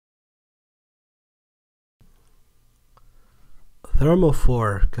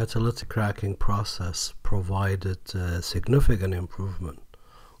Thermafor catalytic cracking process provided a significant improvement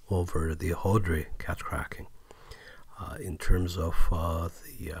over the Hodry cat cracking in terms of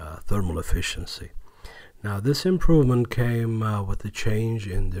the thermal efficiency. Now this improvement came with the change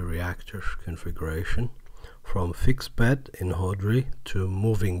in the reactor configuration from fixed bed in Hodry to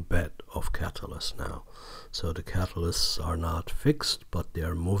moving bed of catalyst now. So the catalysts are not fixed, but they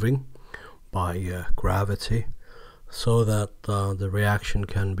are moving by gravity, so that the reaction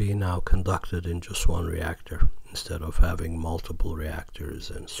can be now conducted in just one reactor instead of having multiple reactors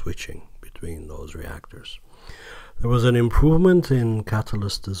and switching between those reactors. There was an improvement in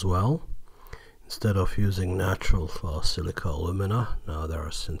catalyst as well. Instead of using natural silica alumina, now there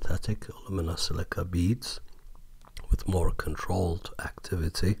are synthetic alumina silica beads with more controlled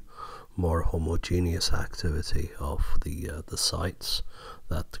activity, more homogeneous activity of the sites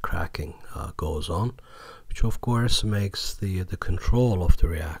that the cracking goes on, which of course makes the control of the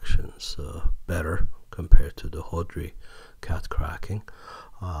reactions better compared to the Hodry cat cracking.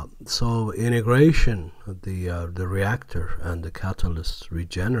 So integration of the reactor and the catalyst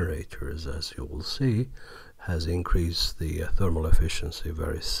regenerators, as you will see, has increased the thermal efficiency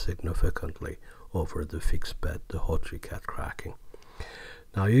very significantly over the fixed bed, the Hodry cat cracking.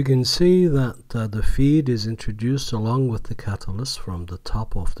 Now you can see that the feed is introduced along with the catalyst from the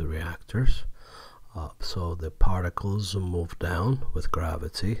top of the reactors. So the particles move down with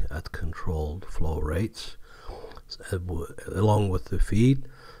gravity at controlled flow rates along with the feed.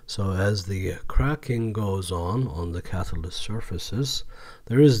 So as the cracking goes on the catalyst surfaces,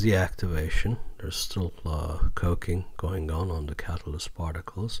 there is the activation. There's still coking going on the catalyst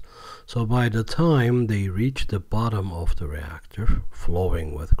particles. So by the time they reach the bottom of the reactor,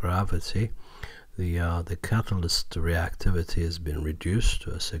 flowing with gravity, the catalyst reactivity has been reduced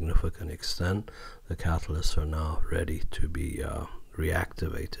to a significant extent. The catalysts are now ready to be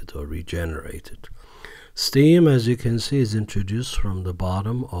reactivated or regenerated. Steam, as you can see, is introduced from the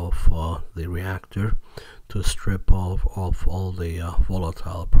bottom of the reactor to strip off all the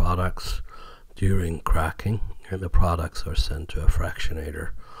volatile products during cracking, and the products are sent to a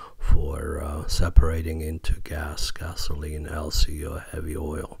fractionator for separating into gas, gasoline, LCO, heavy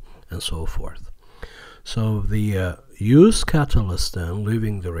oil, and so forth. So the used catalyst then,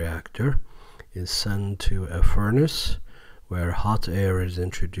 leaving the reactor, is sent to a furnace where hot air is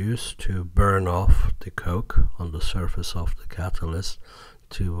introduced to burn off the coke on the surface of the catalyst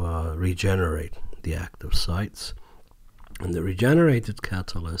to regenerate the active sites. And the regenerated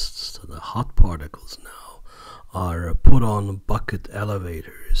catalysts, the hot particles now, are put on bucket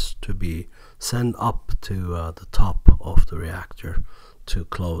elevators to be sent up to the top of the reactor to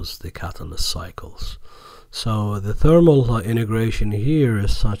close the catalyst cycles. So the thermal integration here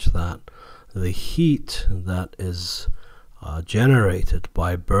is such that the heat that is generated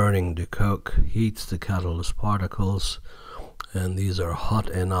by burning the coke heats the catalyst particles, and these are hot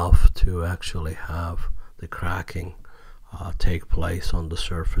enough to actually have the cracking take place on the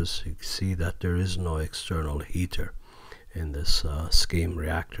surface. You can see that there is no external heater in this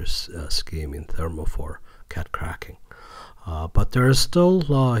reactor scheme in Thermafor cat cracking. But there are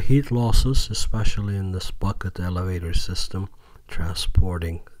still heat losses, especially in this bucket elevator system,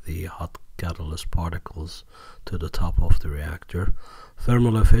 transporting the hot catalyst particles to the top of the reactor.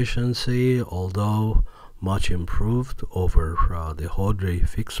 Thermal efficiency, although much improved over the Hodry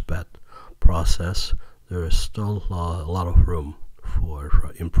fixed bed process, there is still a lot of room for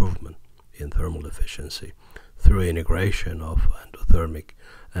improvement in thermal efficiency through integration of endothermic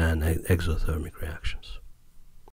and exothermic reactions.